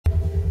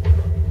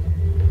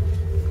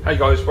Hey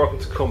guys, welcome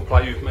to Come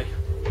Play With Me.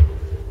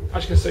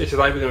 As you can see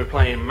today we're going to be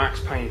playing Max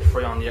Payne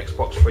 3 on the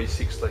Xbox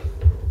 360.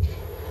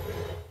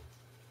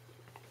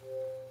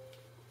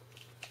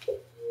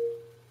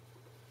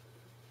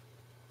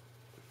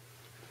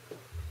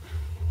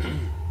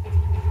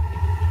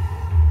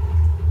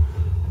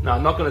 Now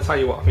I'm not going to tell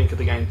you what I think of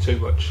the game too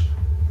much,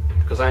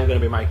 because I am going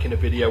to be making a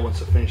video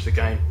once I finish the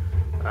game.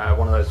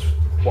 One of those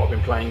what I've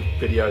been playing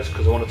videos,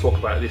 because I want to talk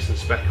about this and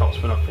Spec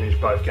Ops when I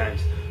finish both games.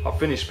 I've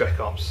finished Spec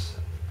Ops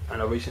and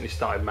I recently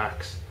started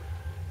Max,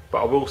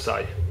 but I will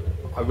say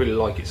I really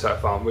like it so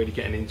far. I'm really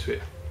getting into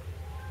it.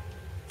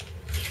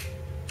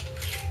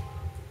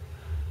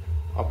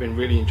 I've been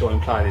really enjoying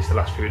playing this the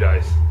last few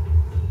days.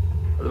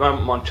 At the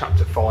moment I'm on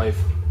chapter 5,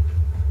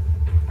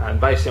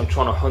 and basically I'm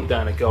trying to hunt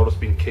down a girl that's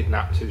been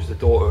kidnapped, who's the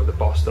daughter of the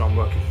boss that I'm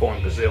working for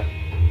in Brazil.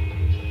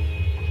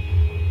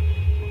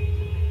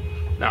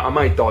 Now I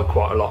may die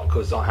quite a lot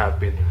because I have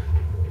been.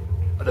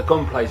 The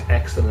gunplay is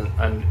excellent,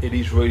 and it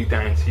is really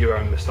down to your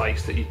own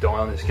mistakes that you die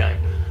on this game,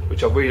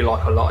 which I really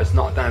like a lot. It's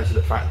not down to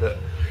the fact that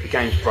the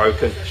game's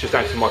broken, it's just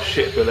down to my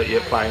shit ability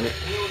at playing it.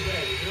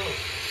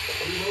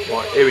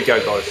 Right, here we go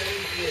guys.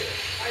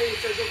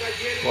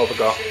 What have I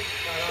got?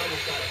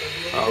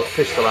 Oh, a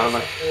pistol ammo.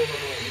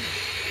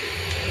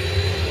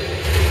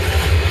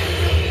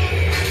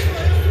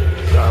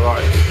 So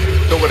right,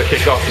 it's all going to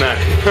kick off now.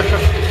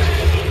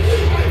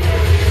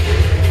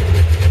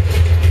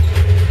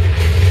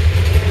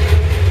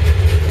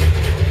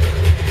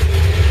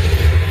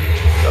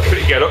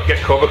 Get up, get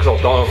cover, because I'll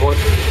die otherwise.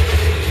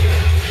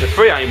 The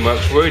free aim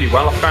works really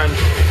well. I'm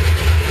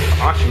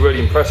actually really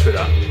impressed with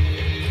that.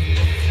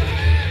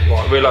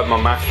 Right, reload my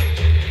Mac.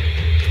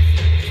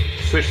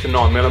 Switch to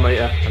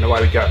 9mm, and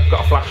away we go.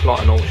 Got a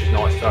flashlight and all, which is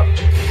nice to have.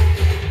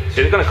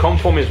 See, they're going to come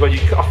for me as well.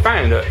 I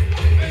found that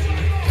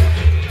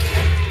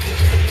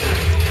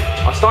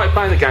I started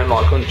playing the game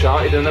like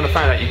Uncharted, and then I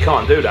found out you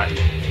can't do that.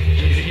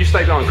 You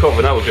stay behind cover,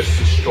 and that will just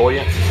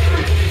destroy you.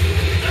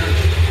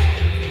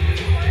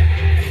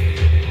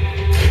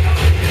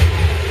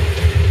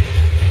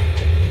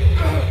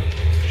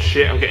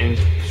 Shit, I'm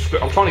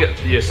trying to get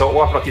the assault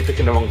rifle, I keep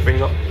picking the wrong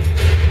thing up.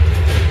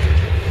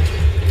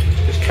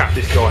 Just cap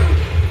this guy.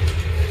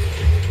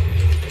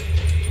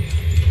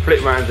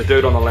 Flip round the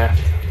dude on the left.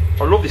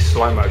 I love this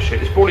slow-mo shit.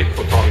 This bullet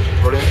timing is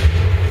brilliant.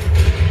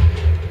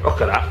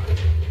 Look at that.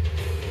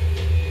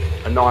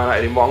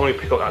 Annihilated him. Well, I'm going to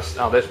pick up that.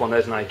 Oh, there's one,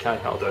 there's an AK,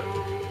 that'll do.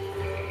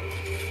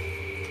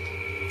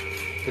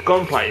 The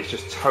gunplay is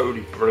just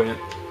totally brilliant.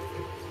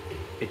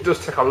 It does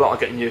take a lot of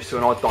getting used to,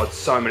 and I died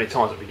so many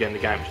times at the beginning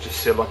of the game, it's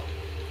just silly.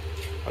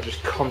 I'm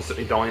just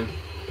constantly dying.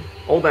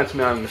 All down to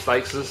my own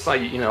mistakes. As I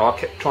say, you know, I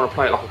kept trying to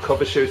play it like a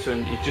cover shooter,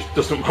 and it just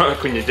doesn't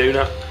work when you do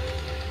that.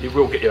 You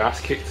will get your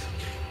ass kicked.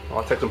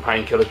 I'll take some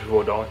painkillers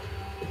before I die.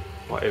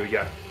 Right, here we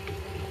go.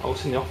 I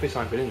was in the office,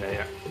 I haven't been in there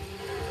yet.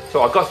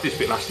 So I got to this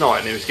bit last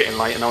night, and it was getting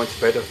late, and I went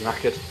to bed, I was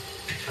knackered.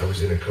 I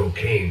was in a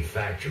cocaine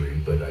factory,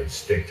 but I'd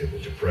stick to the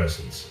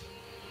depressants.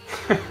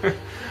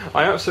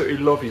 I absolutely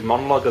love his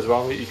monologue as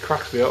well. He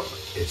cracks me up.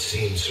 It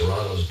seems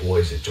Serrano's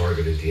boys had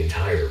targeted the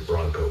entire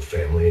Bronco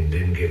family and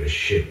didn't give a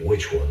shit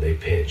which one they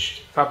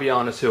pinched.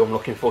 Fabiana's who I'm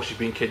looking for. She's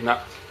been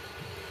kidnapped.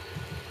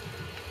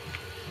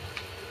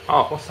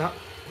 Oh, what's that?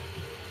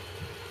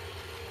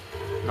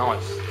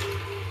 Nice.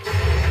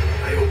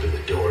 I opened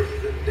the door to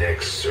the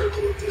next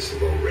circle of this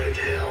low-rent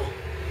hell.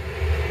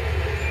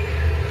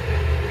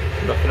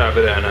 Nothing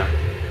over there now.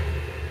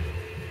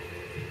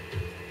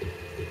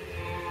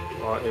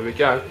 Right, here we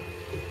go.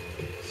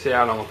 See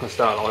how long I can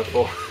stay alive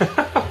for.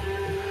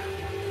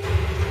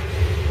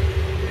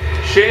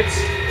 Shit!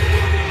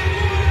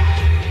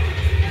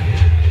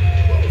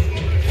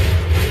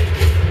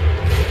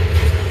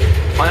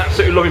 I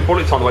absolutely love in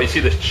bullet time the way you see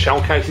the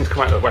shell casings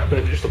come out of the weapon.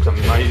 It just looks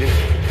amazing.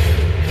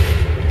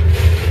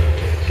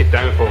 Get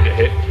down before I get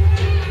hit.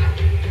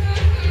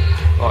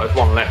 Oh, there's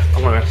one left.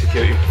 I'm going to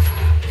execute him.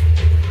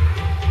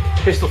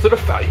 Pistol to the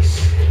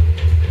face.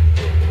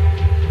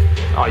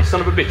 Oh, you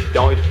son of a bitch, he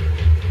died.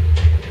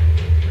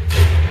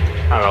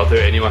 Oh, I'll do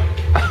it anyway.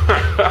 I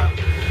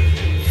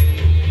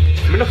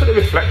mean, look at the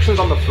reflections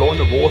on the floor in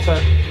the water.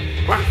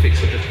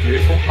 Graphics are just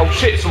beautiful. Oh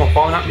shit, someone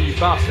firing at me, you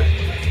bastard.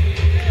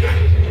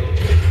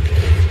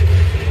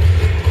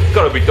 It's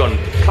got to be done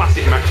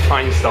classic Max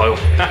Payne style.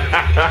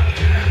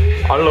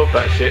 I love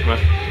that shit, man.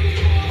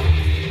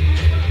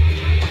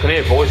 I can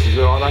hear voices,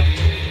 are they?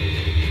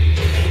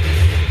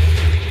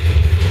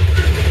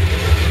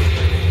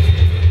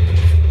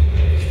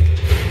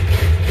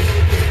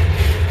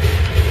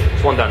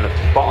 There's one down the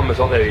bottom as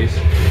well, there he is.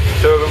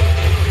 Two of them.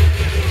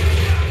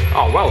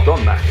 Oh, well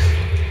done, Max.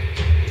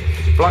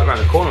 There's a bloke around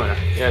the corner there.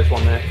 Yeah, there's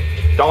one there.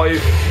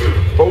 Dive.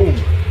 Boom.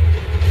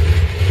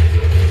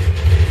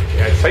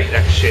 Yeah, take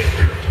that shit.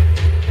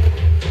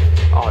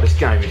 Oh, this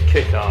game is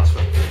kick-ass,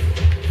 man.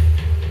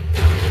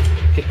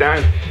 Kick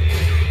down.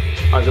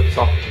 Eyes up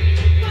top.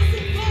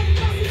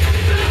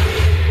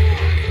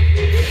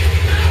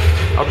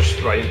 I'll just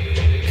spray him.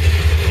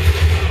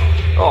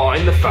 Oh,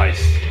 in the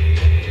face.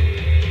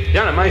 The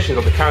animations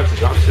of the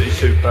characters are absolutely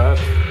superb.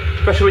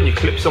 Especially when you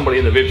clip somebody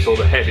in the ribs or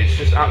the head, it's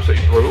just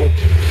absolutely brutal.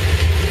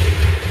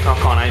 I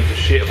can't aim for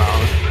shit about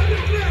him.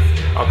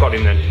 I got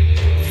him then.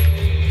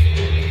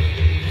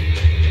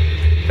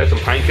 There's some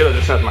painkiller,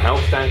 just has my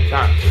health down.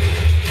 Damn.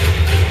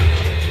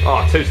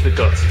 Oh, 2 to the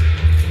gut.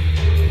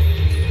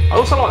 I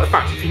also like the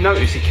fact, if you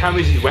notice, he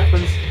carries his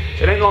weapons.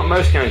 It ain't like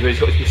most games where he's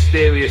got this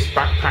mysterious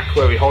backpack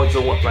where he hides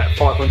all like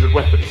 500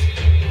 weapons.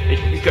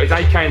 He's got his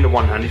AK in the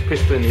one hand, his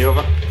pistol in the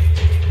other.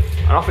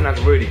 And I think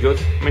that's really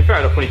good. I mean, fair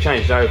enough, when he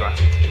changed over,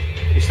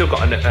 he's still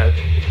got a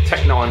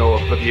Tech 9 or a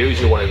bloody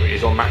Uzi or whatever it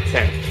is on Mac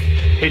 10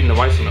 hidden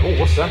away somewhere. Oh,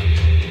 what's that?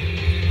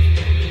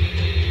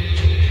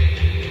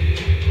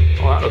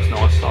 Oh, that looks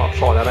nice. I'll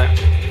try that out.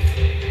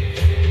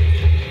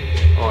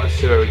 Alright, let's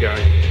see where we're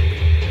going.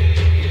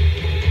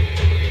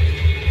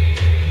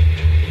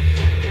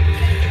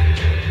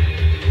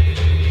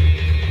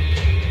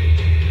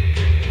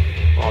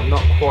 Well, I'm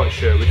not quite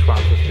sure which way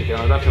I'm supposed to be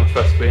going. I don't think I'm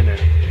supposed to be in here.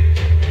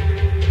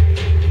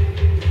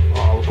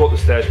 Oh, we'll go up the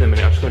stairs in a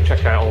minute. I'm just going to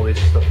check out all this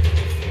stuff.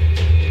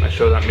 Make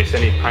sure I don't miss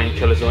any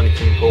painkillers or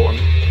anything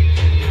important.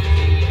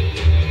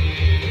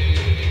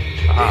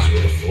 These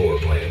were the floor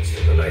plans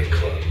to the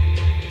nightclub.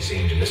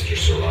 Seemed to Mr.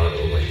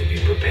 Serrano like to be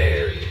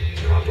prepared.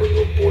 Proper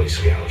little Boy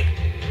Scout.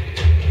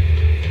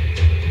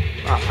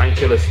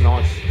 Painkiller's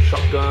nice.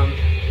 Shotgun.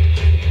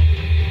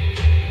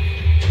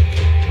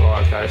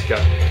 Right, okay, let's go.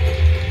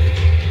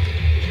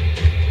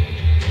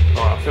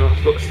 Alright, I think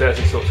I've got the stairs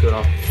and see what's going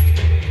on.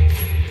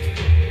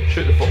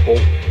 Shoot the football.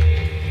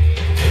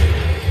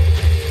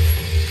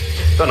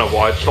 Don't know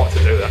why, I just like to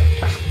do that.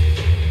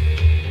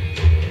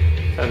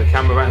 Turn the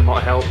camera around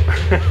might help.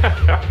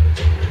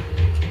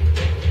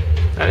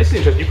 Now this is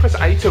interesting, you press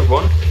A to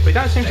run, but you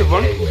don't seem to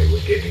run. Anyway,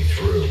 would get me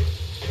through.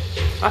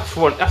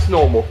 That's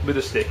normal with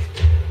a stick.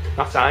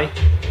 That's A.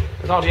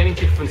 There's hardly any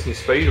difference in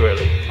speed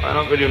really. I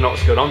don't really know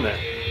what's going on there.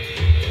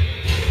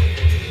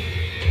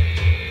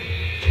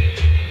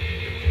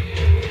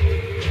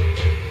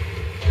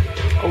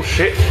 Oh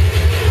shit.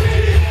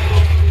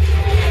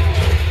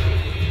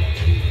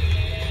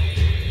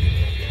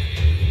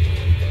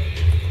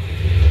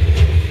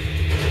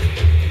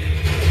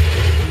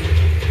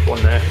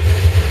 One there.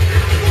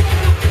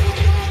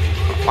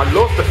 I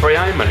love the free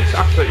aim, man. It's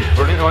absolutely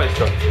brilliant the way it's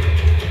done.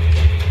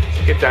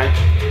 Get down.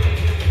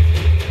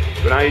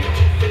 Grenade.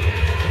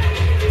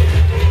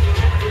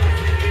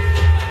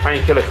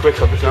 Painkiller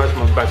quick. I've just noticed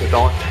I'm about to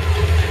die.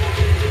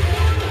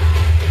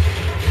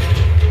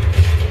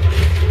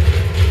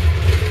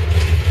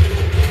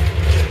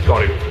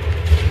 Got him.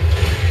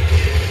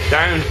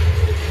 Down.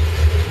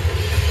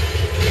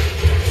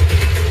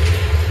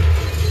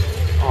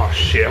 Oh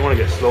shit, I want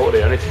to get slaughtered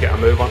here. I need to get a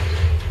move on.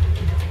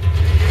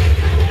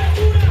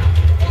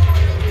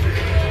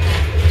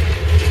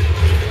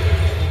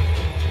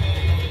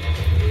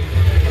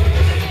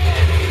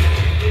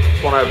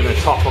 One over in the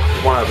top,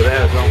 one over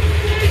there as well.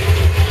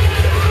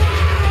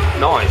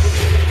 Nice.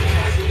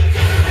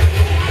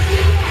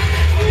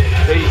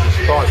 Jesus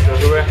Christ,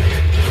 everywhere.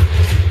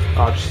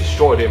 Oh, I just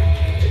destroyed him.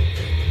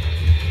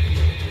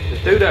 There's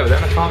a dude over there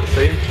and I can't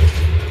see him.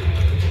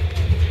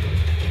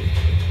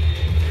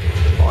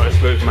 Alright,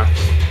 let's move, Max.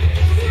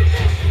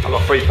 I've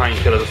got 3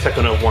 painkillers, I'll take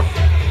another one.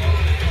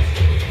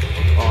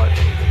 Alright.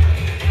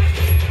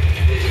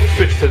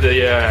 Switch to the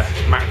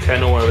Mac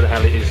 10 or whatever the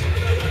hell it is.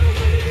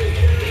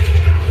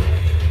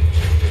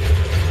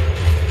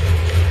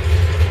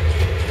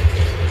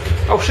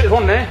 Oh shit, there's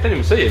one there. Didn't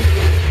even see him.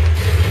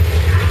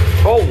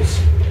 Balls.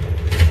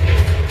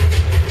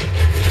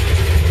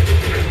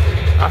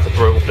 That's a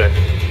brutal death.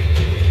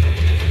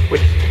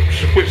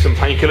 Should whip some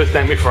painkillers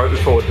down my throat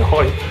before I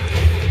die.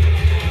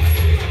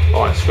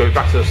 Alright, screw it.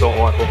 Back to the assault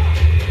rifle.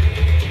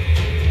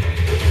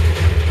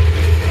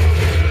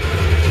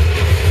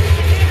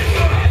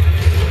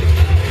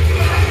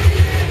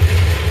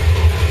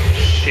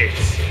 Shit.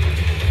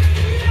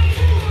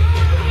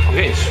 I'm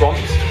getting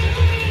swamped.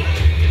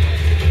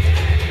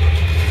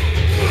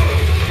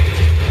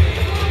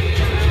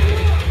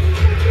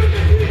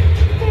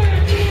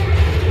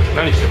 I'm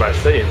only just about to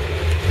see him.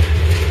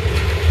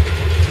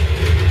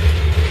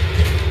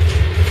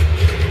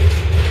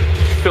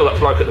 Feel that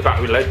bloke at the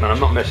back with lead, man. I'm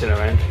not messing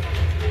around.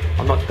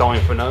 I'm not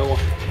dying for no one.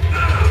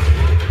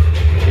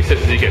 He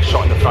says as he gets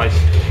shot in the face.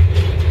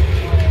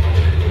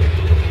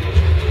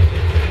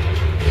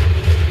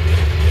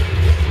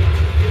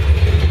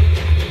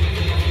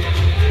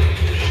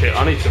 Shit,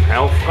 I need some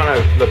health. I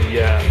know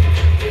bloody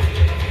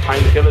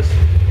painkillers.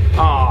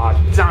 Ah,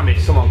 oh, damn it!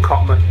 Someone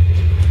caught me.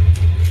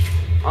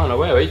 I don't know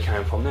where he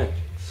came from then.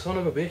 Son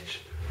of a bitch.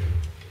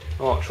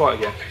 Alright, try it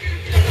again.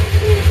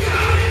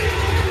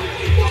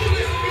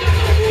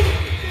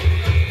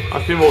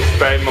 I've been more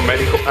sparing my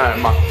medical,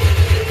 my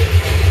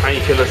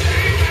painkillers.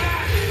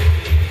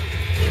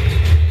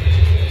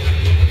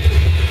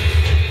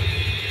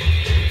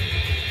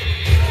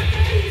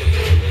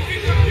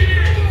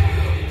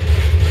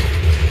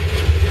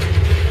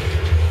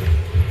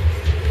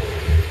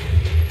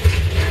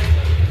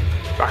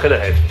 Back of the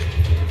head.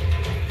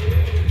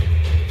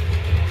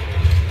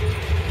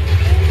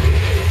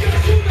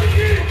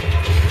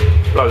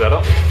 Blow that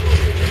up.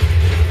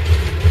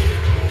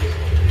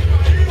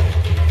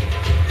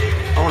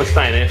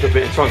 a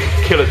bit and try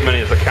and kill as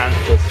many as I can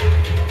because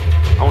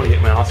I want to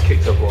get my ass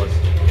kicked otherwise.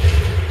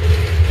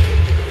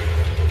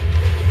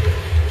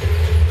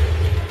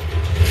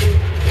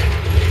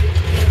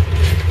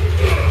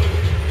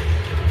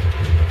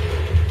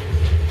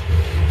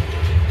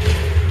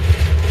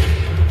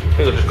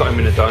 I think I just got him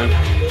in the dome.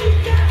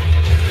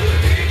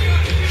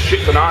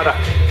 Shit granada.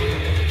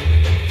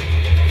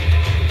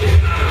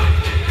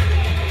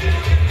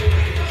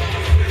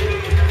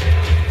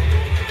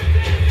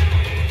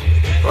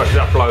 Right, if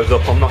that blows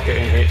up, I'm not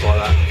getting hit by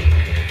that.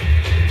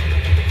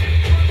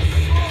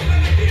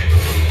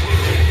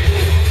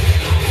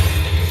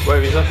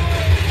 Where is it?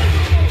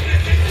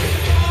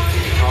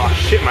 Oh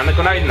shit man, they're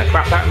grenading the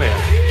crap out of me.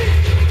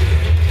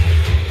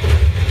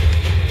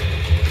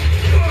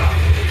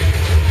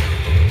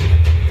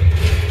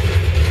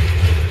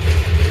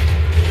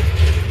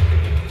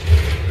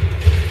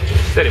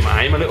 Steady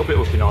my aim a little bit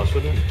would be nice,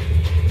 wouldn't it?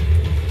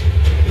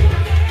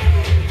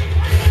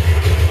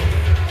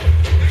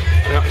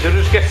 Did I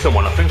just get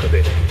someone? I think I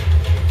did.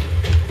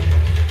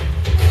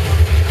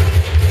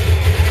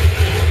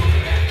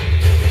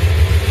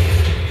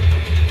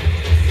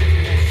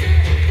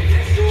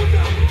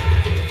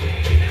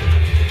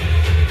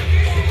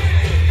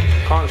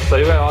 Can't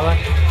see where are they?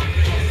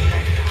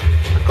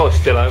 That guy's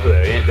still over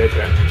there, he ain't dead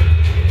yet.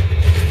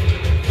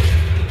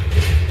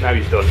 Now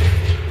he's done.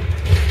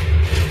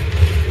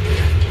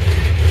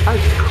 How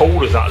cool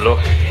does that look?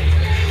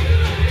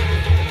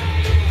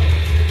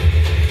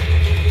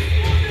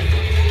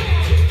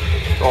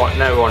 Right,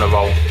 now we're on a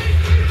roll.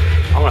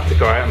 I'm gonna have to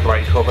go out and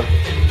break cover.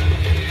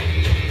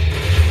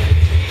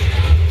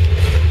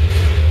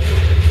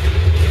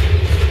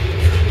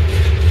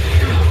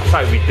 That's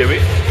how we do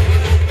it.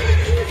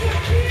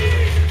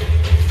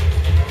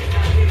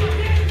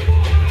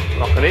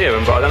 I can hear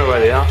them, but I don't know where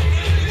they are.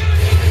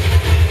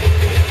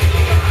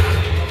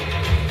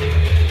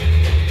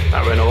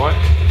 That went alright.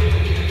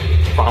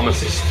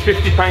 Pharmacist,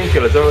 50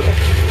 painkillers over there.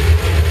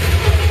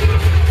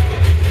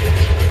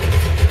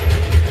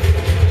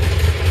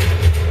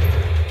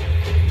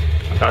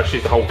 I just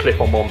used the whole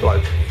clip on one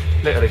bloke.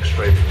 Little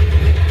extreme.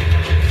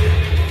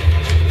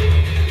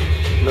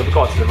 Another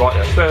guy to the right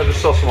there. I swear I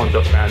just saw someone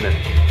duck down there.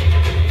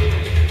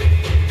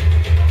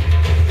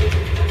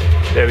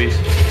 There he is.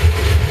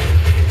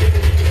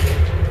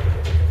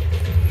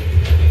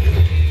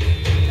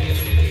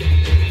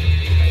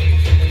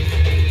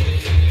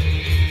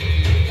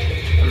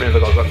 Remember,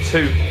 I've got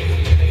two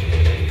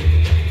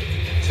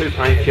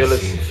painkillers.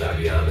 Seen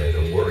Fabiana in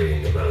a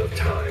worrying amount of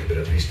time, but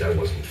at least I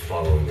wasn't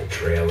following the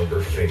trail of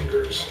her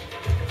fingers.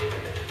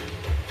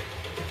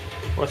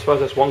 Well, I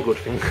suppose that's one good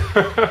thing.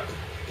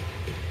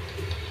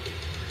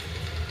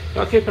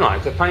 Now keep an eye,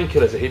 because the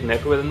painkillers are hidden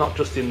everywhere. They're not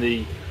just in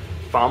the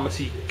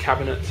pharmacy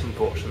cabinets,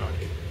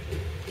 unfortunately.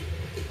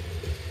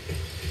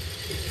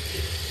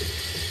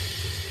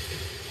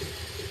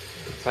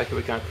 Take it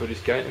we're going through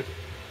this gate then.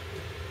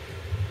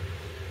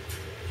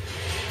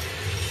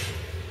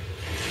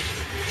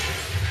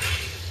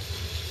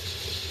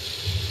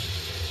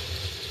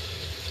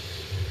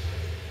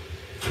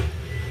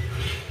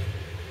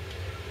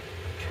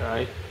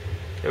 Okay.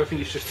 Everything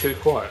is just too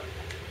quiet.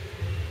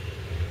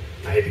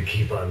 I had to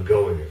keep on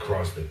going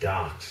across the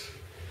docks.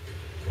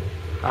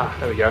 Ah,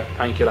 there we go.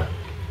 Painkiller.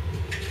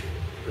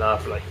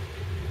 Lovely.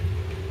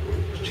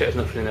 Just check there's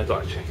nothing in there I've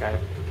got to check out.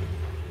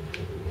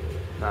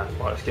 No, right,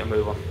 let's get a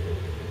move on.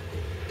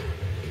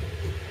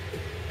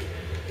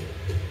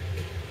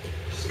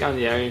 Scan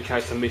the area in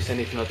case I miss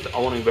anything. I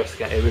want to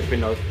investigate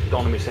everything. I don't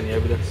want to miss any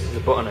evidence. There's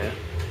a button here.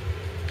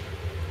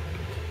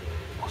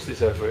 What's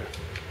this over here?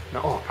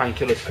 No, oh,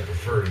 painkillers. I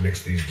prefer to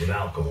mix these with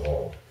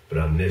alcohol, but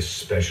on this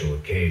special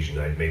occasion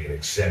I'd make an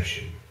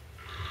exception.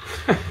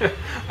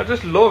 I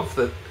just love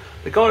that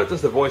the guy that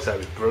does the voiceover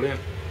is brilliant.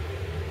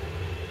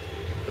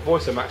 The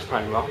voice of Max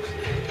Payne rocks.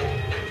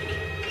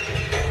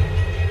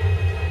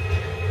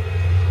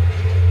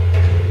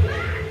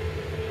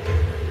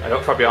 Hey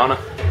up, Fabiana.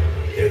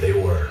 There they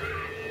were.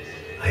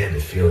 I had the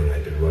feeling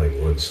I'd been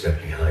running one step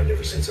behind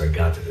ever since I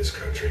got to this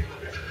country.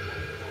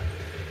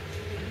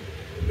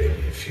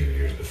 Maybe a few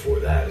years before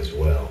that as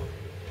well.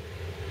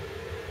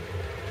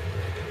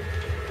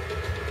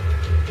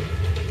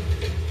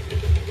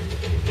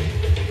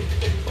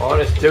 Alright,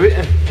 let's do it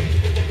then.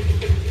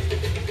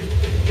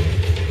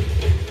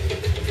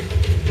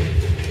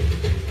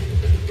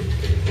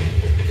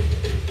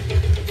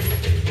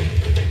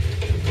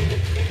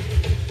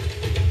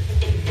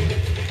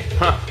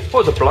 Huh,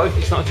 what was a bloke?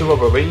 It's not to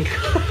rub a ring.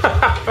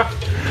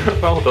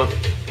 Well done.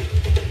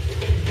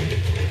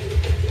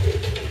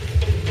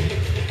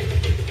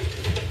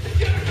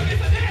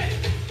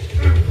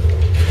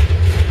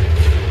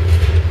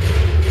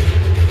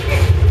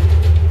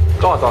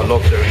 God, I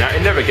love doing that.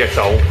 It never gets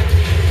old.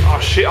 Oh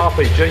shit,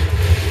 RPG.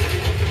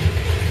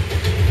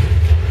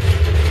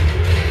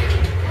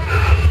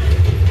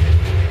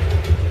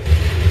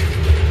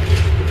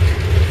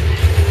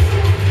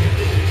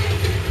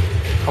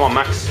 Come on,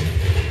 Max.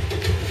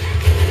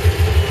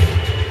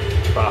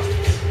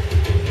 Bastards.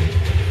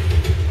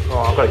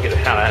 Oh, I've got to get the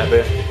hell out of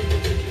here.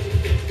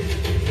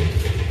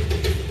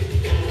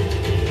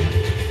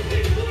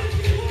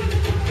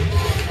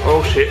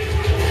 shit.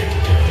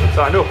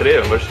 So I know I could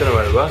hear them, but I just don't know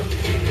where they were.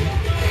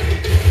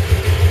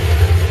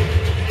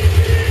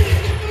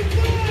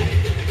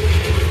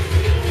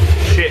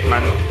 Shit,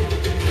 man.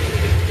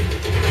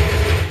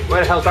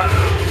 Where the hell's that?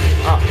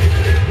 Ah.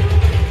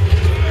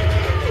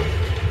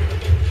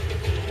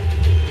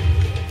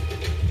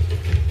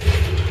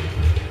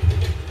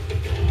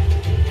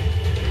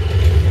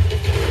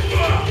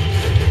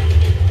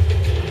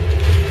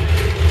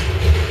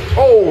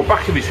 Oh,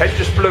 back of his head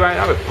just blew out.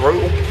 That was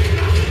brutal.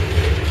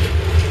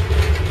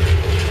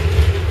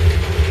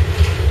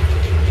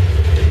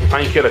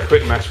 Painkiller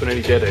quick mess when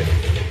he did it.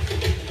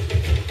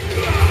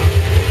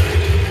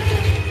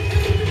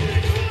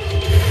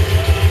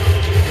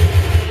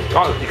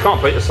 You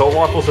can't beat the assault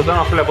rifles, so don't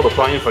have to level the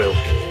playing field.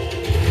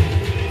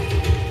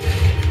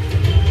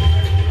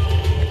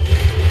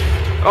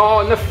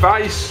 Oh, in the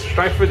face!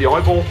 Straight through the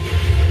eyeball.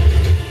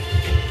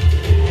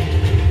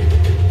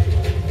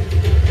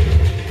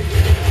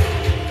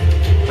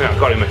 Yeah, I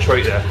got him a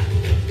treat there.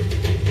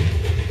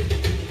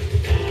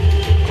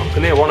 I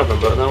can hear one of them,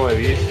 but I don't know where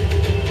he is.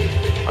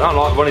 I don't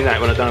like running out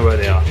when I don't know where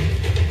they are.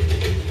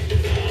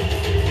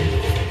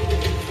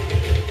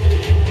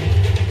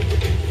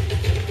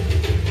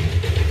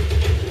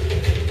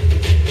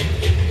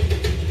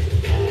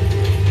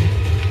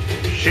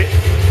 Shit.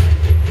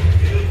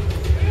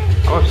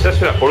 I'm obsessed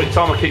with that bullet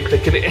time, I keep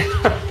clicking it in.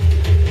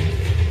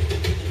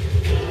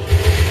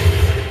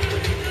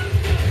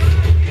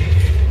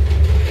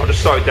 I'll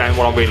just slow it down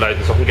while I'm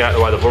reloading so I can get out of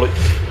the way of the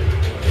bullets.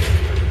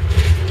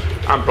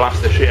 And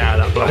blast the shit out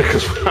of that bloke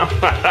as well.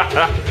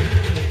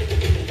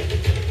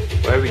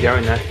 Where are we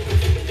going now?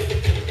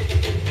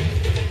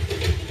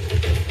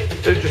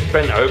 That dude just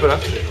bent over,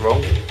 that's just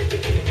wrong.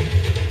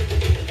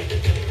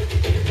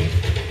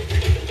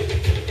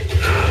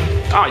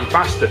 Ah, you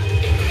bastard.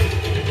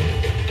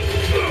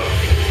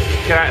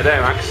 Get out of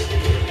there, Max.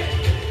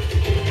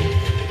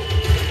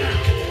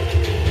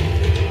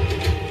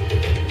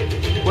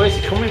 Where's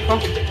he coming from?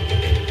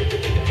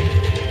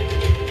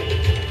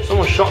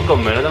 Someone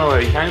shotgun me, I don't know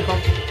where he came from.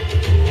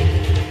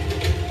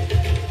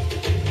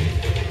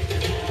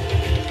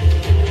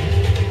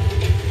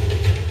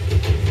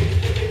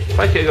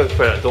 Take it, go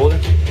through that door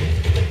then.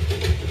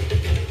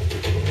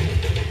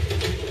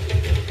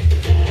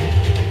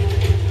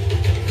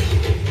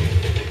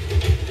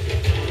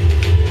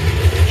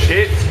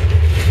 Shit.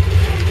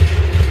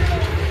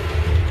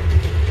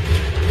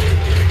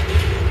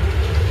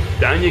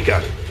 Down you go.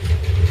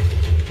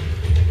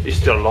 He's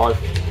still alive.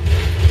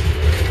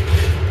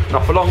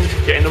 Not for long,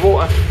 get in the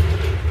water.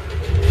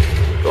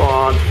 Go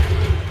on,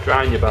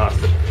 drown you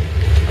bastard.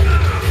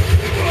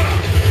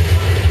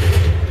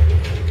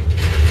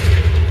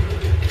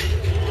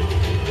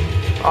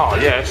 Oh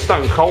yeah,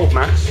 stone cold,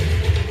 Max.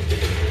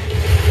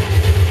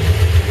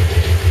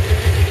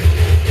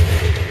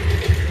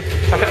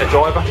 Take out the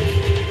driver.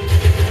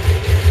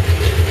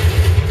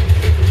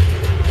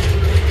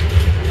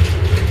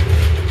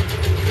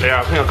 Yeah,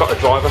 I think I've got the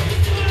driver.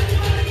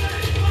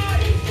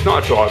 It's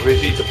not a driver,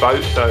 is it? It's a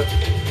boat, so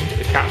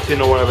the captain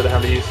or whatever the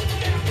hell he is.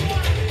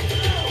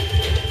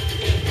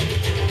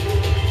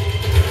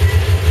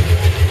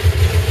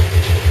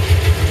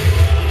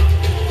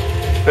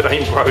 But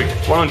aim broke.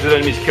 100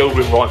 enemies killed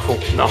with rifle.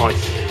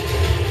 Nice.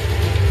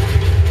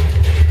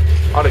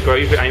 I'd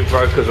agree if it ain't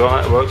broke as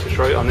well. It works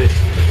straight on this.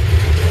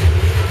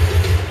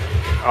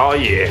 Oh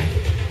yeah.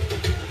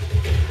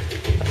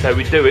 That's how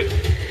we do it.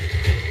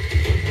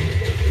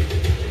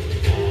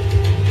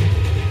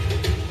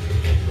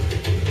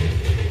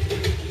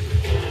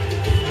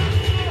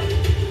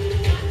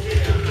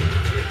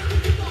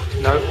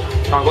 No,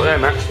 can't go there,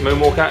 Max.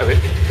 Moonwalk out of it.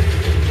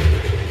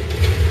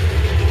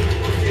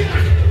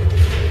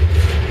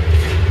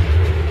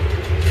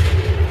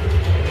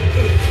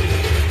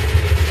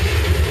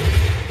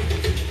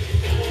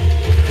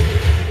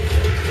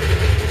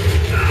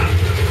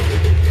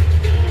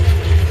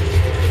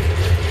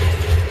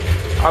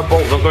 Our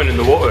bolt's not going in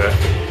the water here.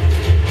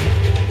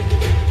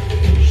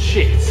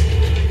 Shit.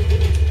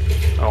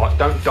 Alright,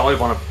 don't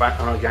dive on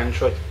a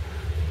gantry,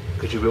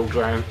 because you will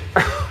drown.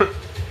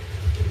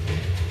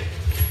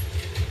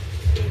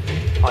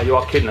 Oh, you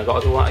are kidding, I've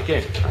got to do that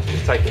again. That's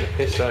just taking the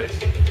piss, that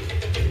is.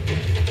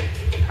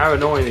 How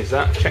annoying is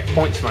that?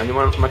 Checkpoints, man, you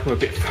want to make them a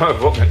bit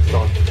further up next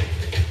time.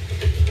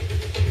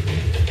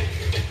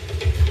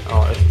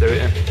 Alright, let's do it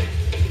then.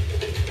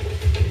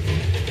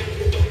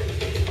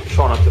 I'll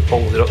try not to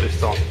balls it up this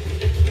time.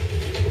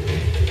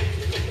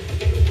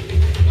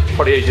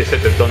 Probably easier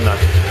said than done now.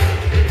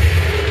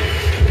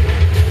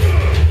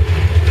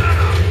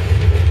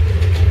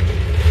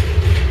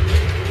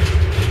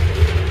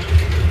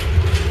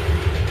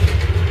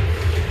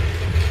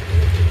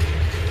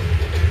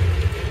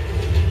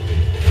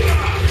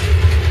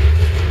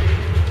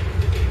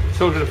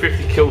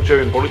 $250 killed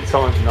during bullet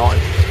time,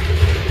 nice.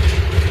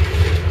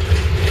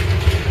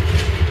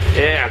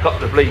 Yeah, I got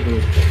the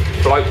bleeding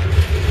bloke.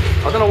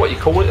 I don't know what you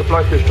call it, the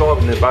bloke who's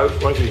driving the boat,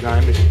 whatever his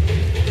name is.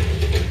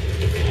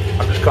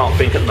 I just can't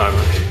think at the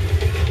moment.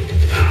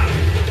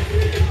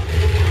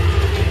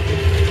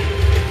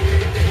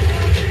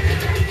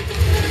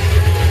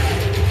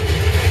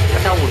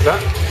 What's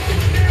that?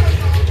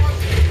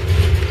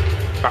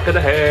 Back of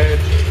the head.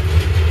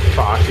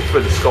 Oh, actually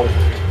through the skull.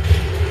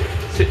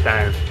 Sit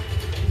down.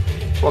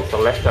 One to the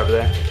left over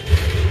there.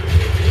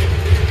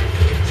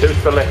 Two to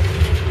the left.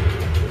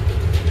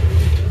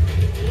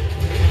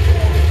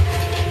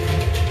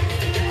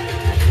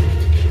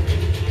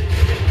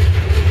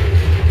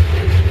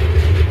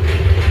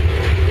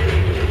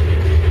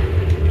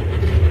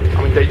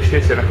 I'm in deep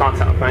shit and I can't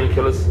take my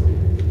painkillers.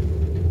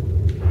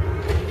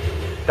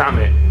 Damn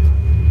it.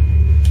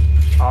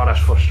 Oh,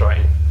 that's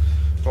frustrating.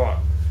 Right,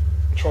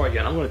 try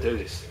again. I'm going to do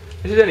this.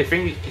 This is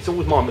anything, it's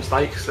always my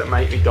mistakes that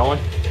make me die.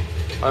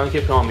 I don't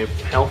keep an eye on my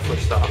health for a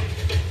start.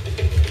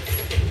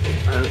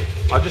 And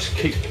I just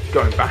keep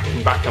going back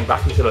and back and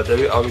back until I do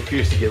it. I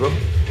refuse to give up.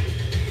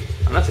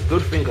 And that's a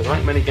good thing because there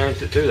ain't many games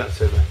that do that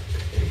to me.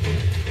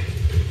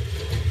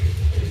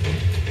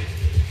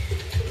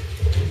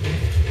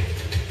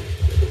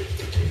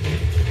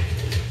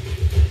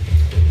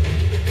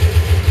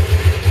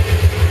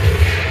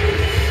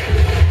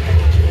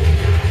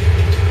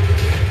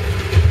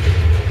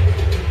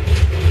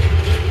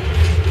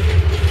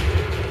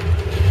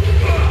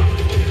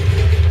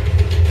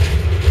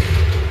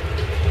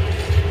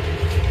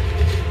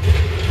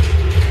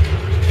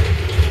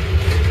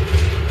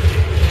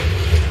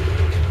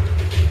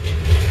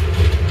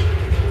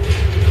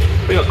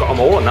 I think I've got them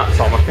all on that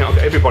time. I think I've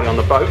got everybody on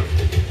the boat.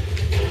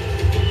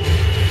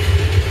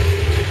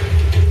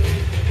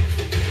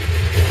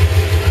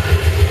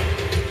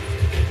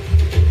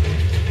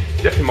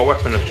 Definitely my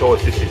weapon of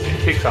choice. This is,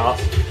 it kicks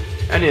ass.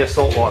 Any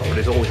assault rifle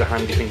is always a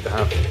handy thing to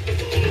have.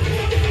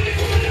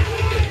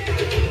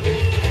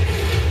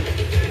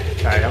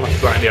 Okay, I'm going to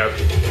throw it in the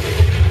open.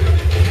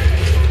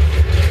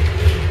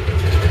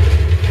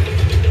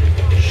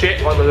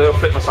 Shit, what did I do? I'll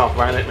flip myself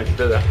around, I didn't mean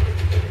to do that.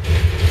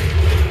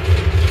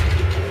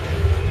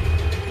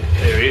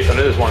 There he is, I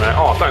knew there's one there.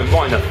 Oh, I got him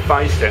right in the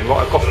face then,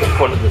 right across the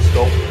front of the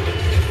skull.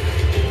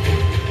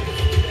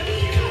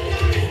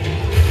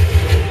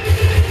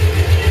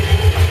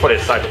 That's probably a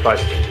safer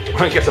place. I'm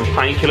going to get some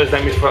painkillers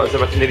then before I was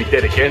about to nearly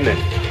dead again then.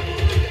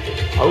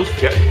 I always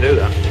forget to do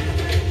that.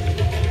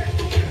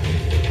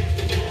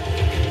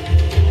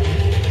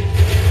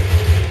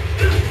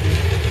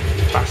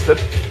 Bastard.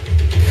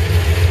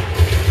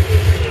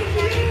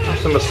 Have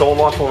some assault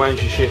rifle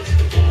range, you shit.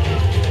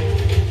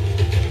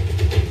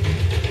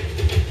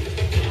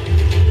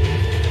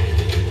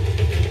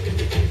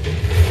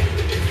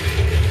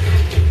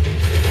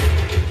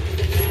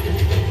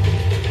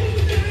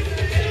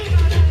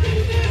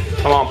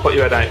 Come on, put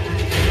your head out.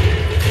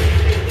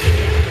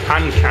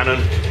 Hand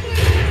cannon.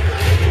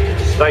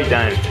 Stay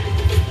down.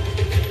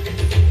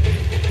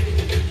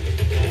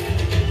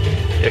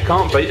 You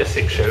can't beat a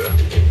 6-shooter.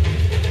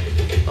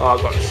 Oh,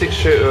 I've got a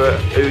 6-shooter,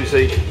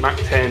 Uzi,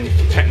 Max 10,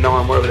 Tech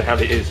 9, whatever the hell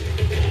it is.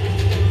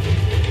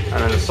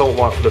 And an assault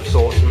rifle of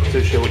sorts, I'm not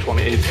too sure which one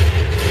it is.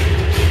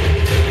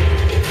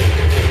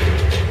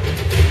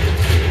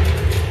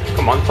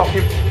 Come on, top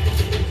him.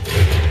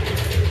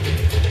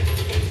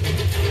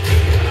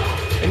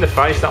 In the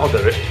face, that'll do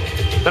it.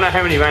 Don't know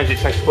how many rounds it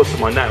takes to put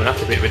someone down,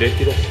 that's a bit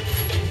ridiculous.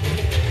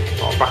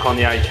 Oh, back on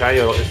the AK,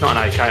 or it's not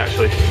an AK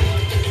actually.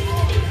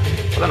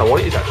 I don't know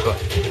what it is actually.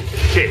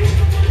 Shit.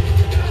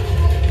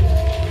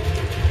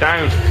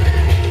 Down.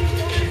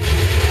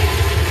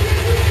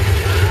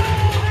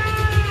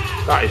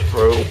 That is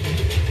brutal.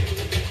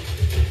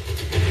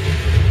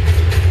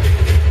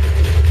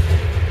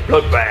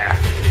 Bloodbath.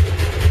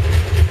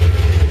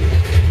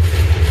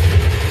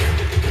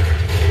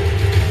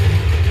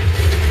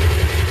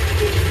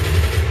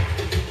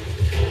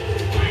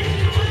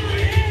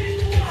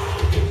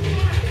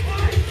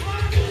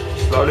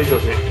 Slowly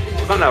does it.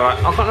 I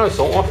got no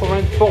assault rifle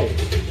around balls.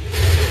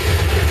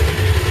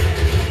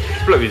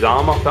 Blew his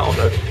arm off, that'll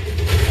do.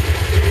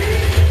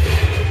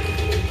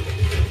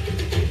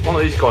 One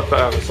of these guys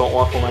better have assault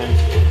rifle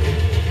rounds.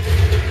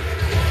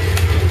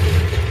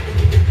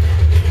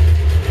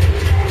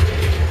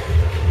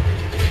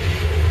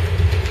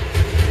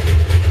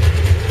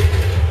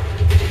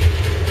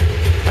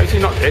 How's he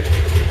not dead?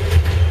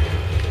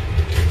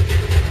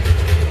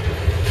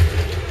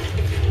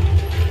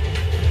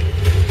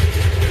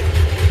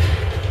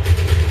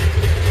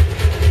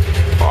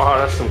 Oh,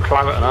 that's some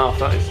claret and a half,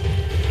 that is.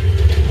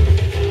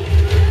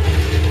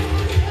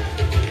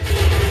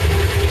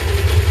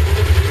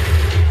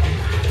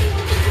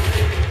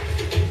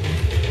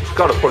 It's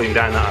got to put him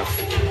down, that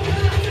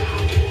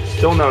has.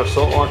 Still no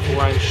assault rifle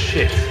range,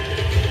 shit.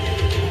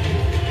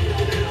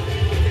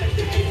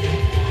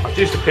 I've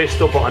used a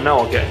pistol, but I know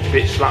I'll get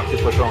bitch slapped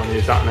if I try and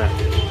use that now.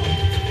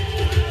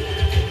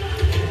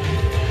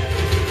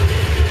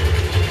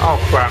 Oh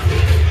crap.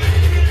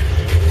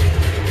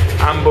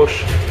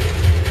 Ambush.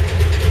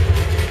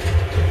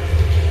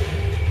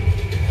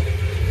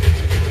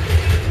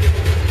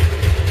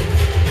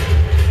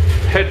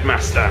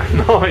 Headmaster,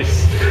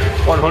 nice!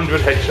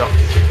 100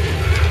 headshots.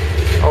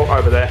 Oh,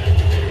 over there.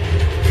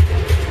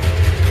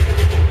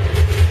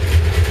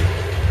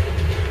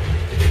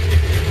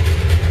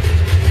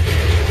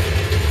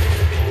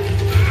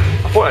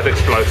 I thought it had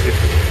explosive.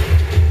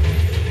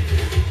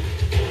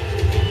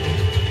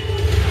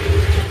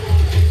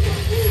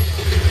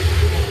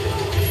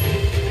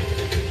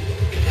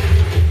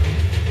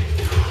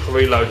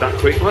 reload that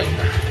quickly.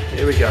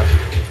 Here we go.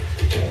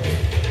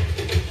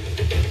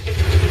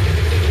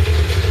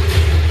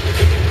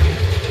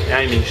 The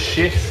aiming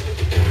shit.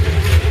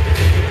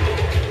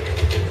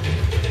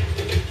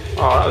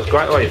 Oh, that was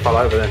great the way you fell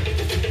over then.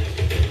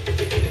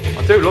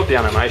 I do love the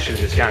animation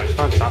in this game, it's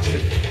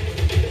fantastic.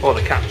 Or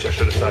the capture, I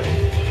should have said.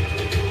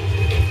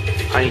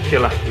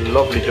 Painkiller,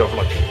 lovely job,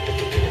 like.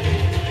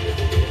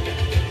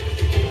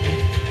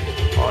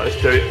 Alright,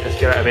 let's do it. Let's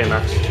get out of here,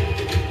 Max.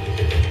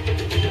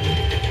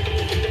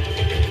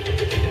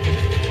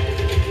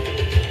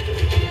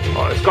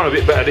 Alright, it's gone a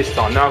bit better this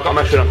time. Now I've got to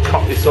make sure I don't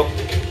cock this up.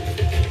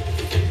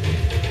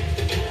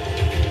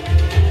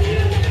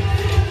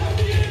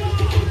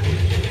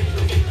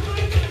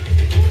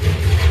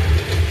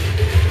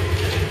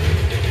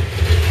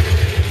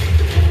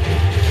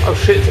 Oh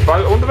shit, it's a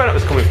boat. I wonder where that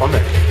was coming from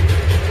then.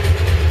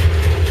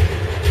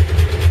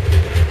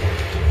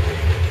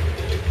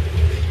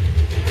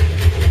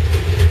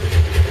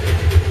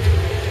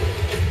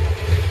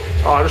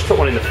 Oh, I just took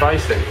one in the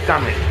face then.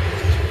 Damn it.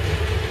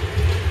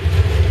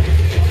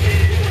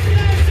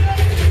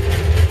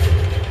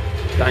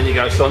 Down you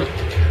go, son.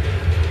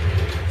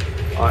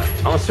 Alright,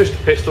 I'm going to switch the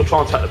pistol,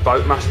 try and take the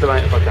boat master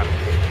out if I can.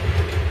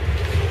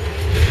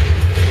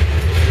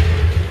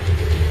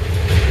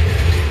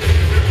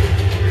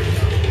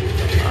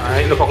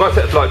 Alright, look, I've got to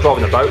take the bloke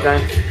driving the boat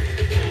down.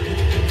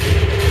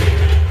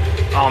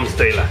 Arms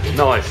dealer.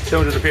 Nice.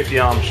 250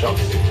 arm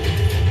shots.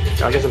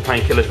 I get some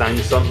painkillers down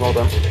you, son. Well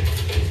done.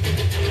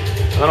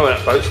 I don't know where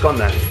that boat's gone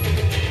now.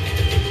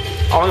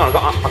 Oh, hang on,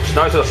 I just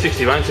noticed I've got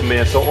 60 rounds in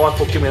me, so why the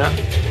fuck give me that?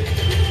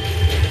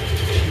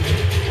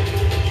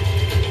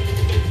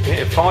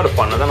 Getting fired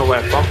upon, I don't know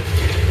where from.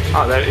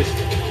 Oh, there it is.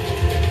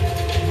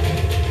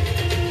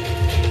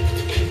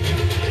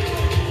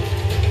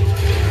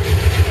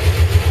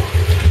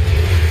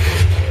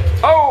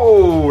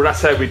 Oh,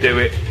 that's how we do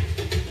it.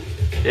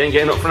 You ain't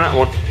getting up from that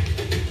one.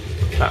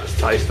 That's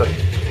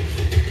tasty.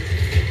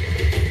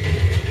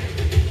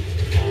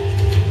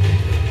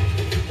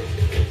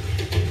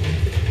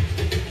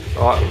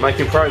 Alright,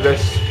 making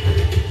progress.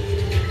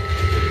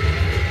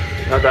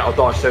 No doubt I'll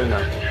die soon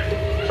though.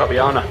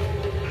 Fabiana.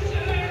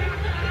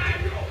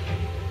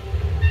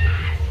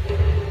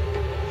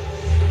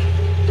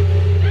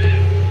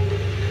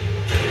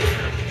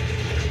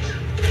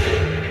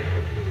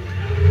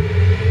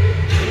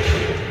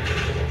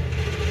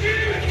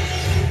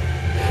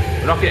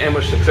 We're not getting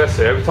much success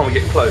here. Every time we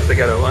get close, they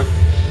get away.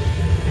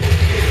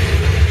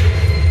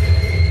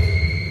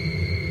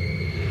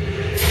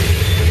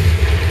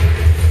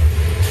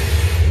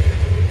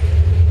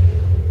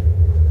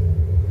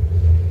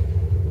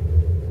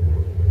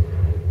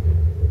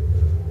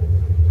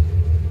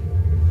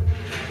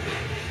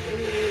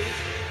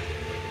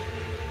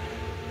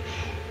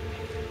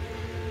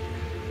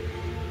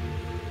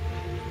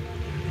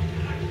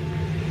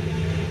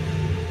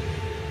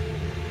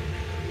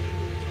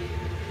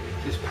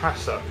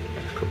 Past that.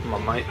 It's a couple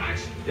of my mates.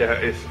 Max? Yeah,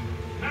 it is.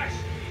 Max?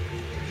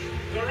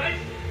 You alright?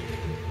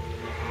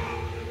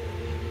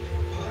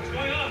 What's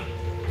going on?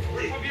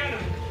 Where's Fabiana?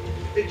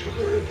 They took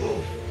her in a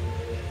boat.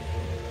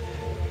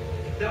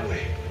 That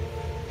way.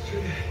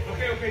 Through there.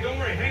 Okay, don't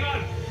worry. Hang on.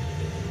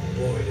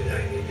 Boy, did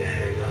I need to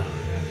hang on.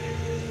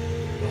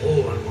 The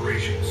whole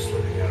operation was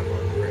slipping out of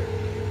our grip.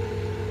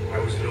 I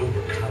was an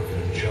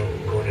overconfident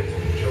jungle going into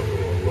the jungle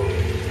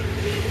alone.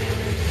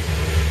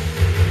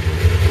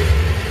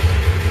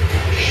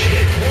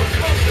 Shit, more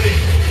company!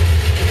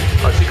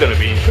 Oh, this is going to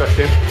be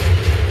interesting.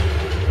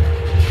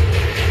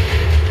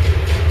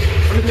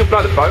 I'm just going to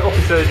blow the boat off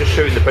instead of just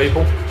shooting the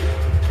people.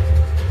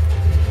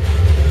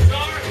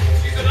 Sorry,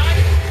 she's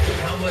alive?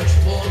 How much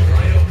longer? I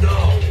don't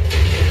know.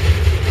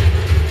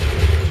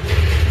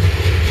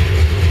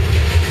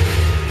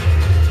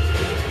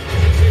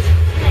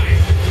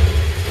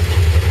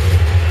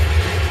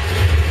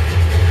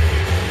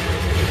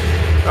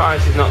 Oh,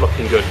 this is not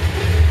looking good.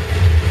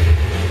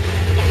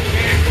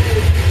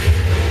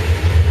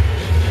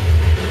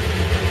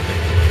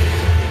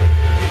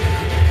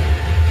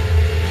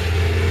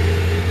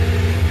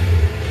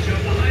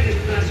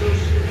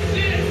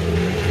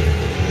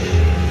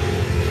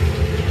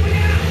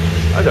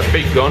 That's a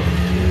big gun.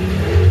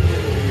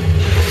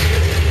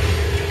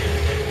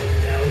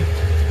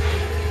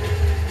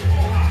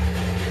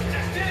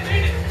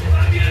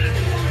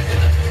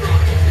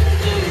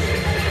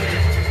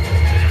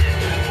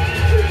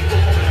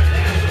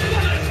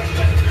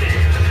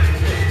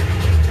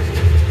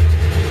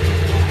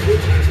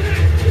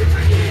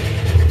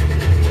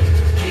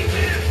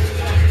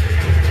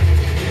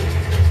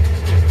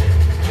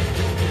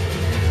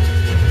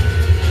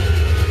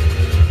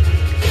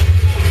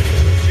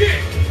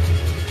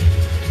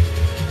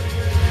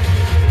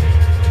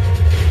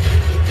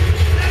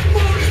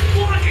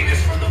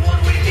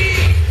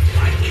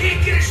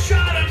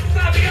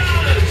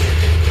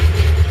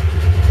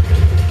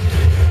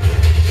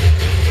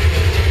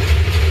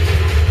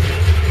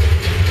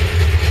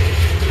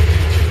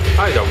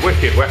 That is a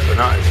wicked weapon,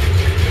 that is.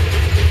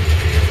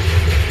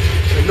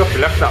 There's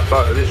nothing left that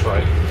boat at this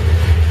rate.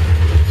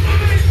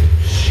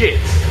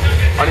 Shit!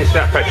 I didn't see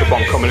that petrol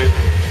bomb coming in.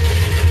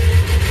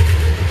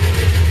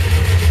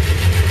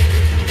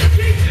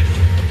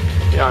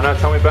 Yeah, I know.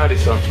 Tell me about it,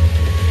 son.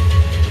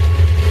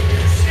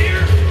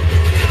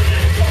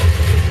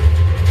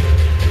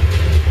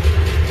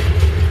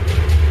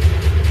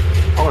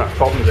 I'm gonna have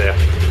problems here.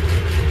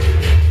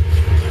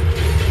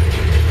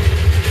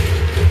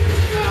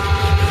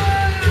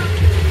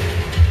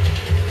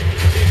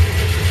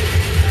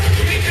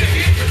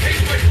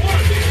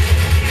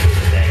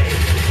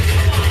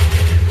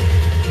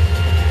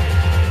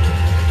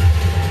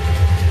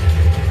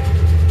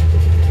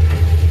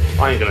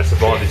 I ain't gonna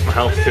survive this. My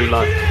health's too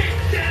low.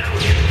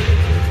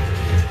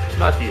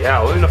 Bloody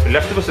hell, there's nothing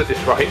left of us at this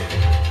rate.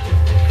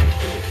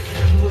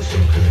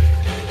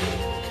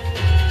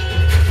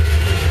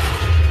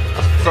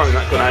 That's throwing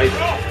that grenade. I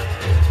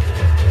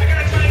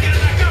gotta try and get it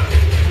back up.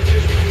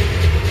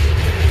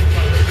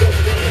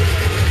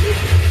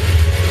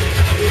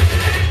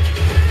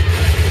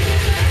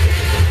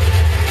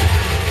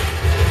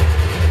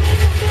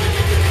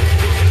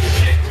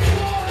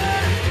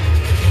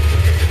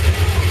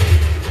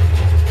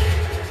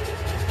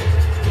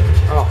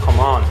 Oh, come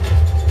on.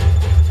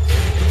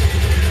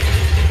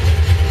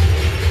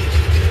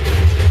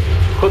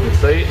 Couldn't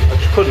see it. I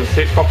just couldn't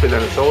see it properly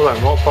then at all.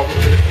 Then what problem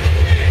is it?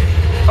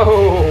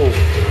 Oh,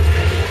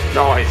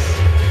 nice.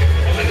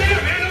 Over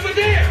there, man, over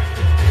there.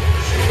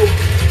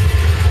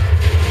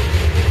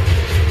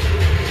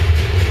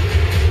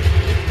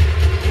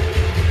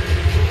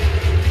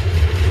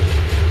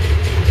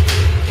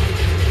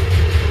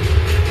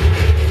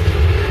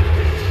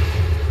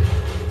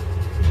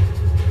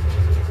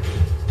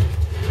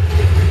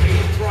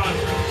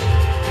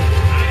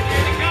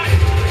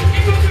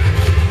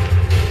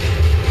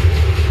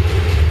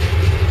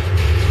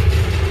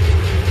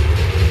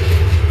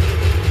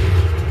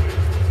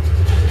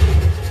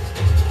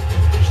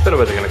 Don't know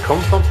where they're going to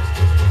come from.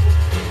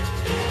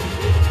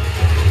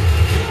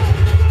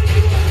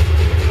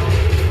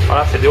 Oh,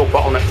 that's it, they all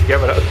bottleneck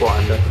together, that was quite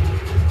handy.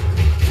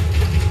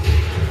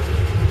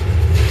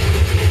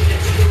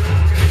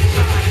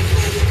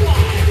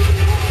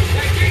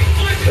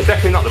 They're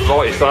definitely not the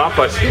brightest, so our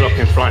place is going up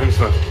in flames,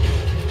 man.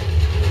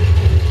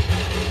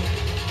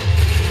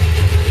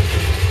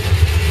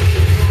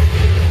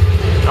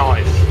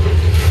 Nice.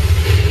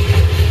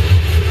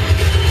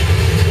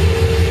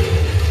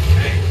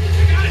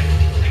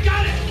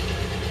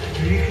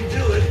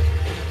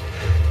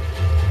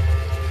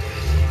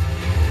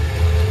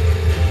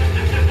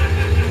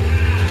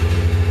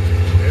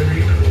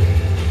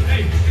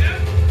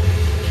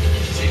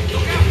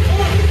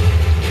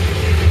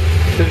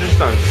 They just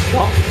don't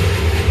stop.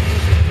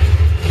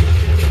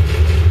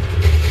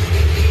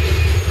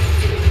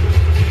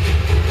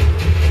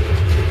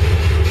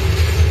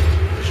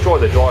 Destroy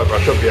the driver, I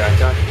should be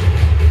okay.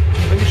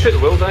 When you shoot the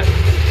wheels out.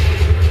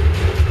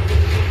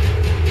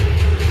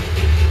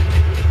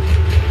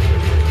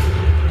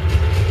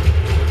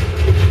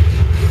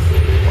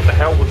 What the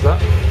hell was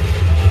that?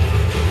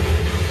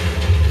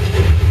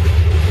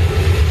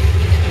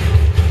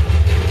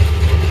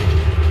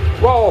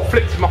 Whoa,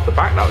 flipped him off the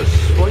back, that was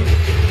sweet.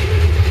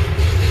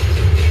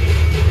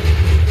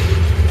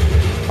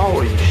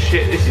 Holy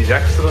shit, this is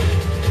excellent.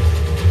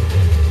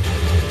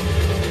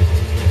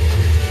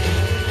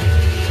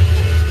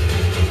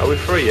 Are we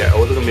free yet,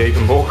 or is there going to be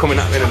even more coming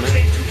at me in a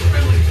minute?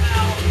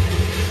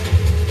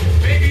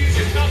 Maybe you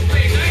should stop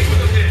playing nice with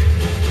them then.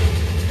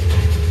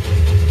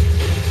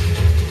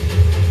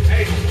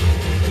 Hey,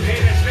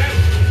 that's them.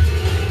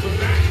 Look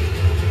back.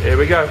 Here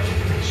we go.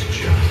 Nice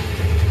job.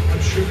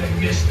 I'm sure they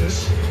missed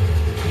us.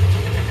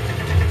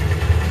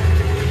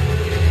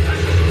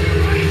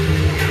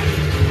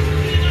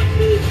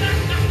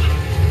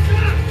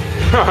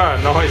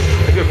 Nice.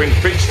 I could have been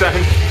pitched down.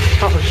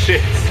 Oh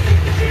shit.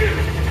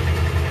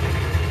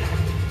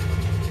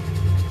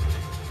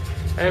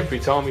 Every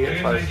time we get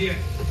I got an close. idea.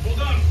 Hold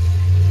on.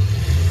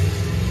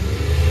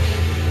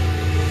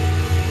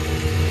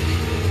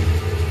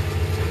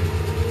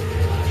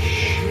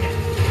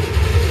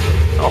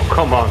 Oh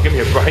come on, give me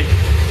a break.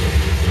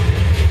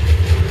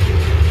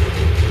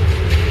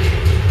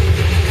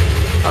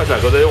 I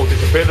don't know, they all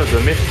disappeared under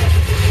the mist.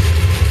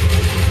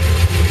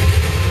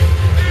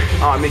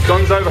 Ah, my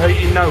gun's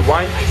overheating, no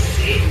way. I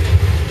see.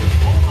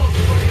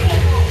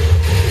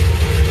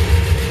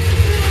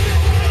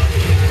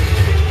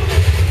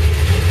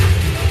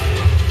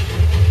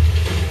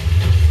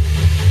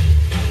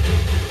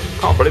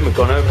 Can't believe my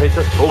gun overheats,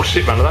 that's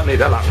bullshit man, I don't need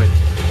that happening.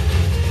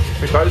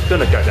 My boat's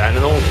gonna go down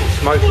and all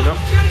smoking up.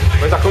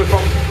 Where's that coming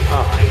from?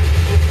 Ah.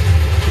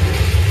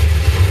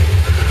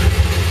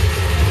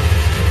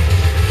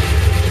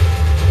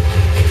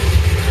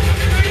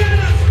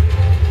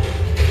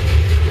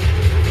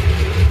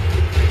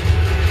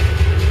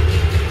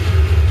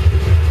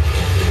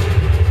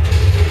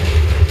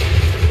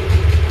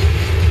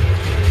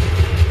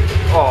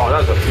 Oh,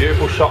 that was a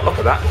beautiful shot, look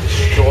at that,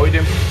 destroyed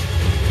him.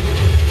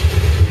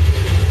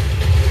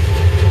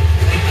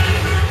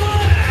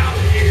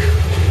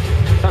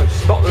 Don't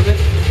stop, does it?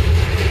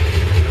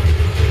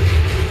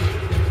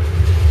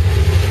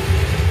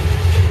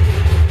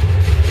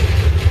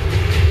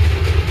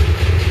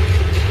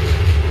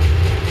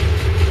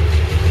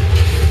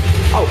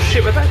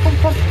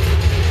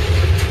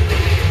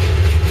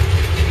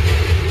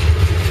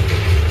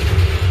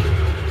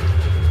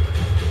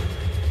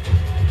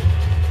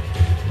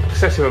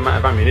 excessive amount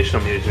of ammunition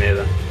I'm using here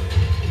then.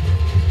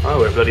 Oh,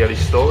 where bloody hell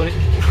he's storing it.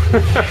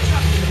 I'm fine.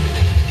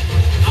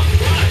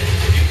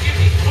 You give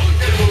me both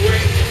of them away.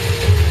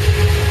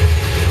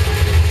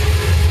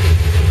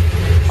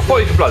 I thought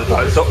you could blow the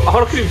boats up. Oh,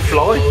 look at him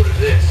fly. Load of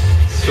this.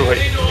 They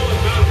Sweet. know all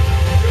about it.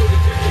 Show the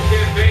different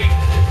campaign.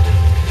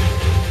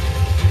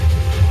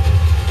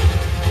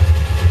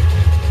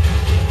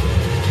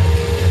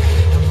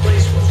 The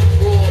place was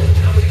rolling.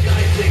 How many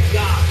guys they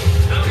got?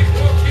 How many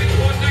poor kids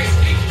want nice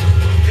sneak?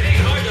 It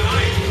ain't hard to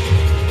hide.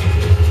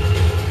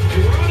 Hey,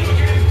 we're on him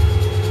again.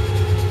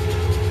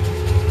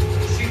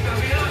 See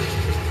Fabian?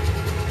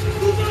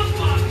 Move up,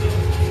 Marco.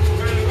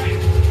 Right.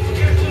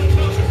 Get a little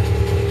closer.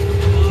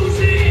 Close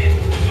in.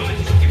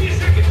 Just give me a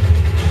second.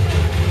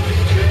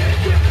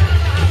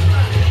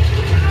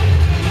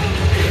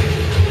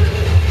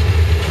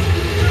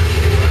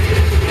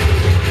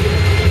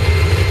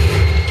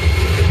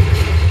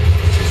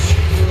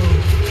 Screwed.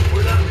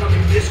 We're not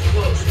coming this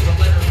close to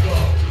let her go.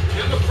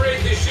 I'm afraid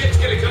this shit's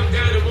gonna come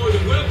down to more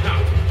than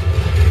willpower.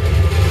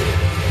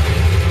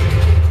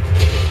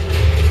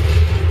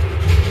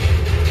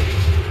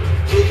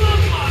 Move up,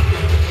 Marco.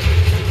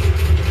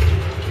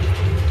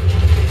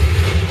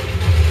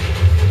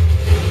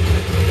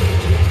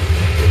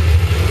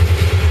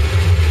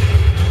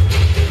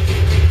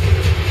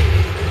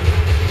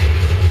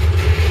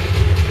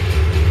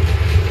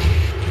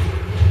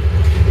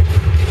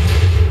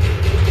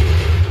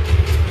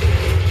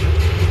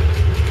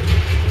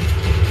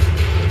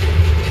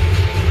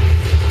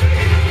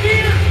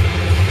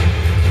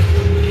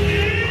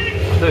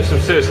 There's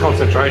some serious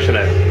concentration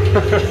there.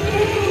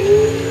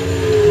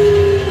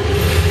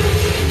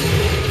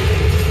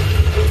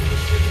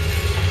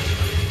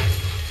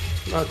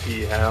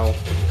 Bloody hell.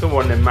 It's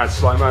one of them mad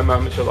slow-mo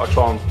moments where I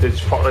try and do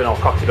this properly and I'll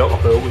cock it up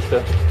like I always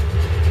do.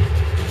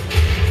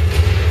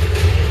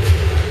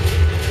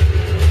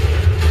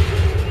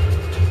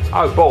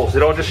 Oh balls,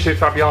 did I just shoot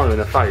Fabiano in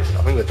the face?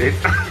 I think I did.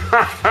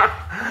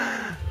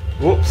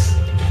 Whoops.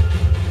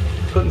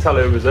 Couldn't tell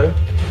who was who.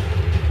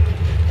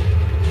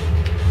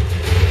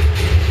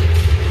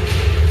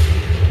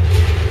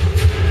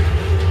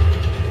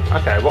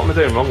 Okay, what am I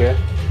doing wrong here?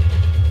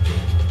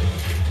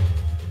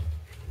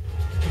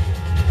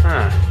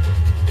 Ah.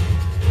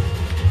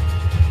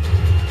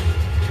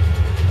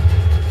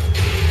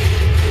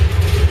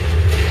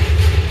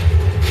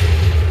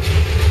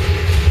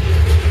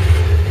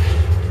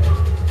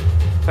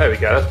 There we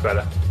go, that's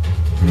better.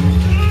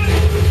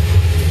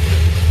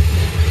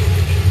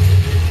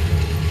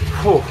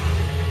 Whew.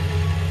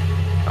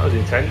 That was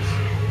intense.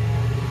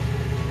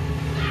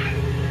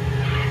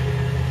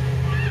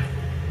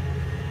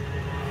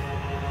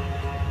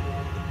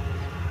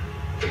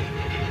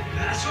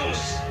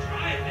 Assholes.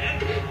 Try it, man.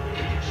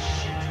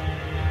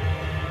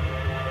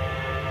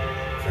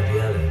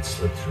 Fabiana had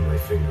slipped through my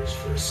fingers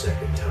for a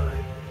second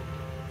time.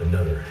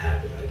 Another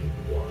habit I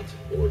didn't want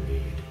or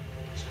need.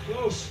 It's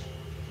close.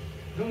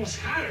 You almost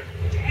had her.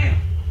 Damn.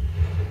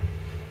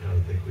 I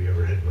don't think we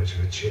ever had much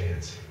of a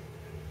chance.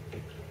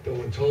 No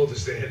one told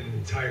us they had an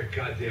entire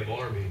goddamn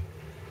army.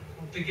 I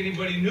don't think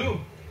anybody knew.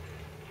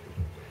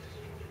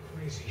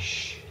 Crazy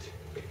shit.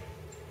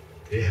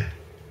 Yeah.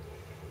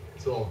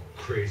 It's all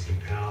crazy,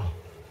 pal.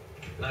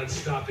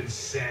 Non-stop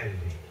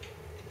insanity.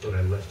 Thought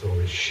I left all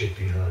this shit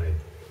behind.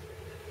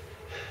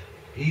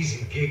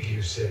 Easy gig,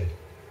 you said.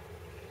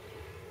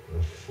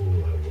 What a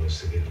fool I was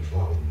to get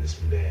involved in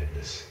this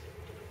madness.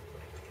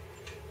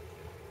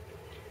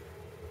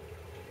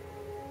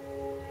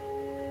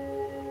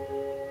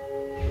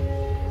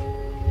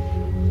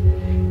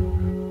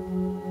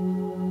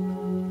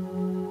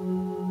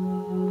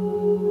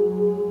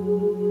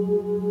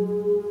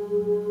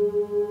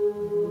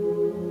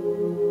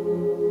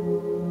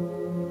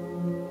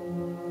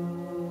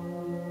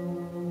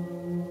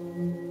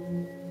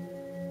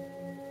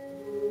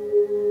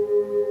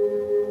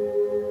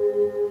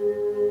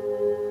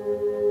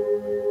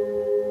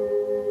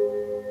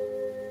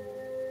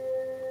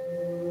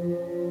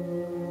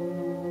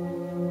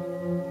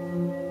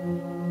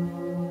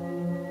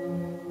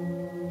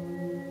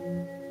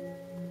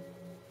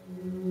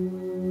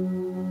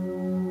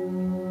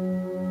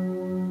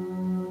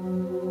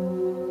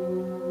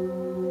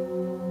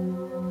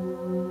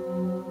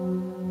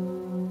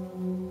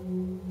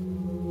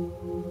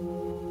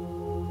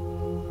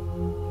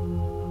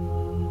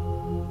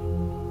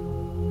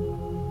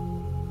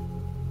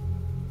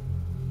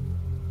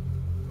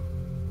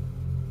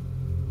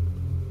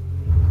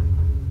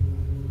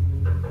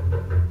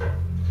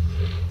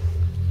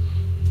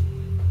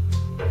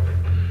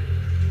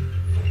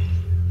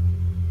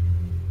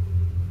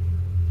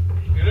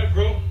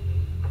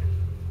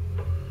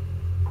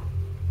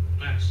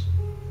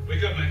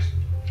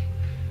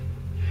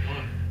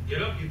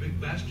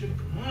 bastard.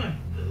 Come on.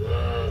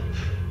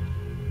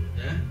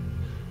 Yeah?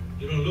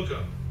 You don't look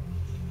up.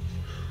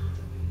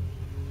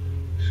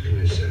 Just give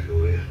me a second,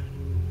 will you?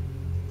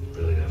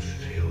 Really not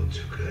feeling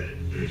too good.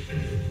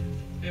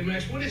 Hey,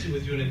 Max, what is it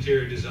with you in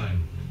interior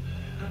design?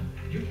 Huh?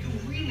 You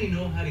really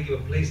know how to give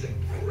a place a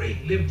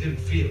great lived-in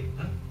feel,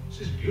 huh?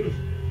 This is beautiful.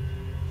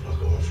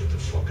 Fuck off with the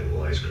fucking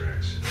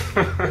wisecracks.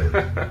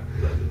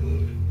 Let the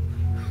mood.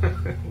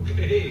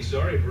 Okay,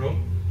 sorry, bro.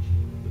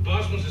 The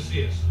boss wants to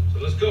see us, so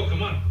let's go.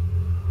 Come on.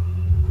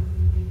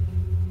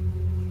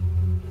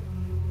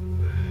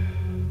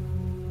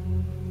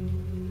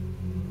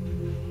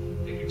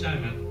 Take your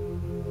time, man.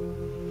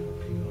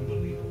 Fucking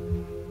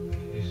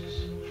unbelievable.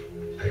 Jesus.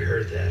 I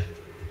heard that.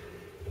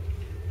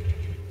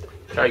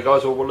 Okay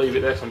guys, well we'll leave it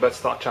there, so I'm about to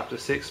start chapter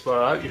 6,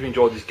 but I hope you've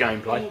enjoyed this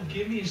gameplay. Oh,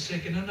 give me a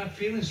second. I'm not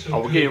feeling so I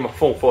will good. give you my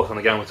full thoughts on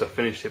the game once I've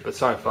finished it, but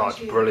so far it's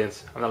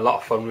brilliant. I'm having a lot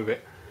of fun with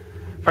it.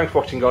 Thanks for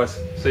watching guys,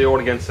 see you all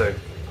again soon.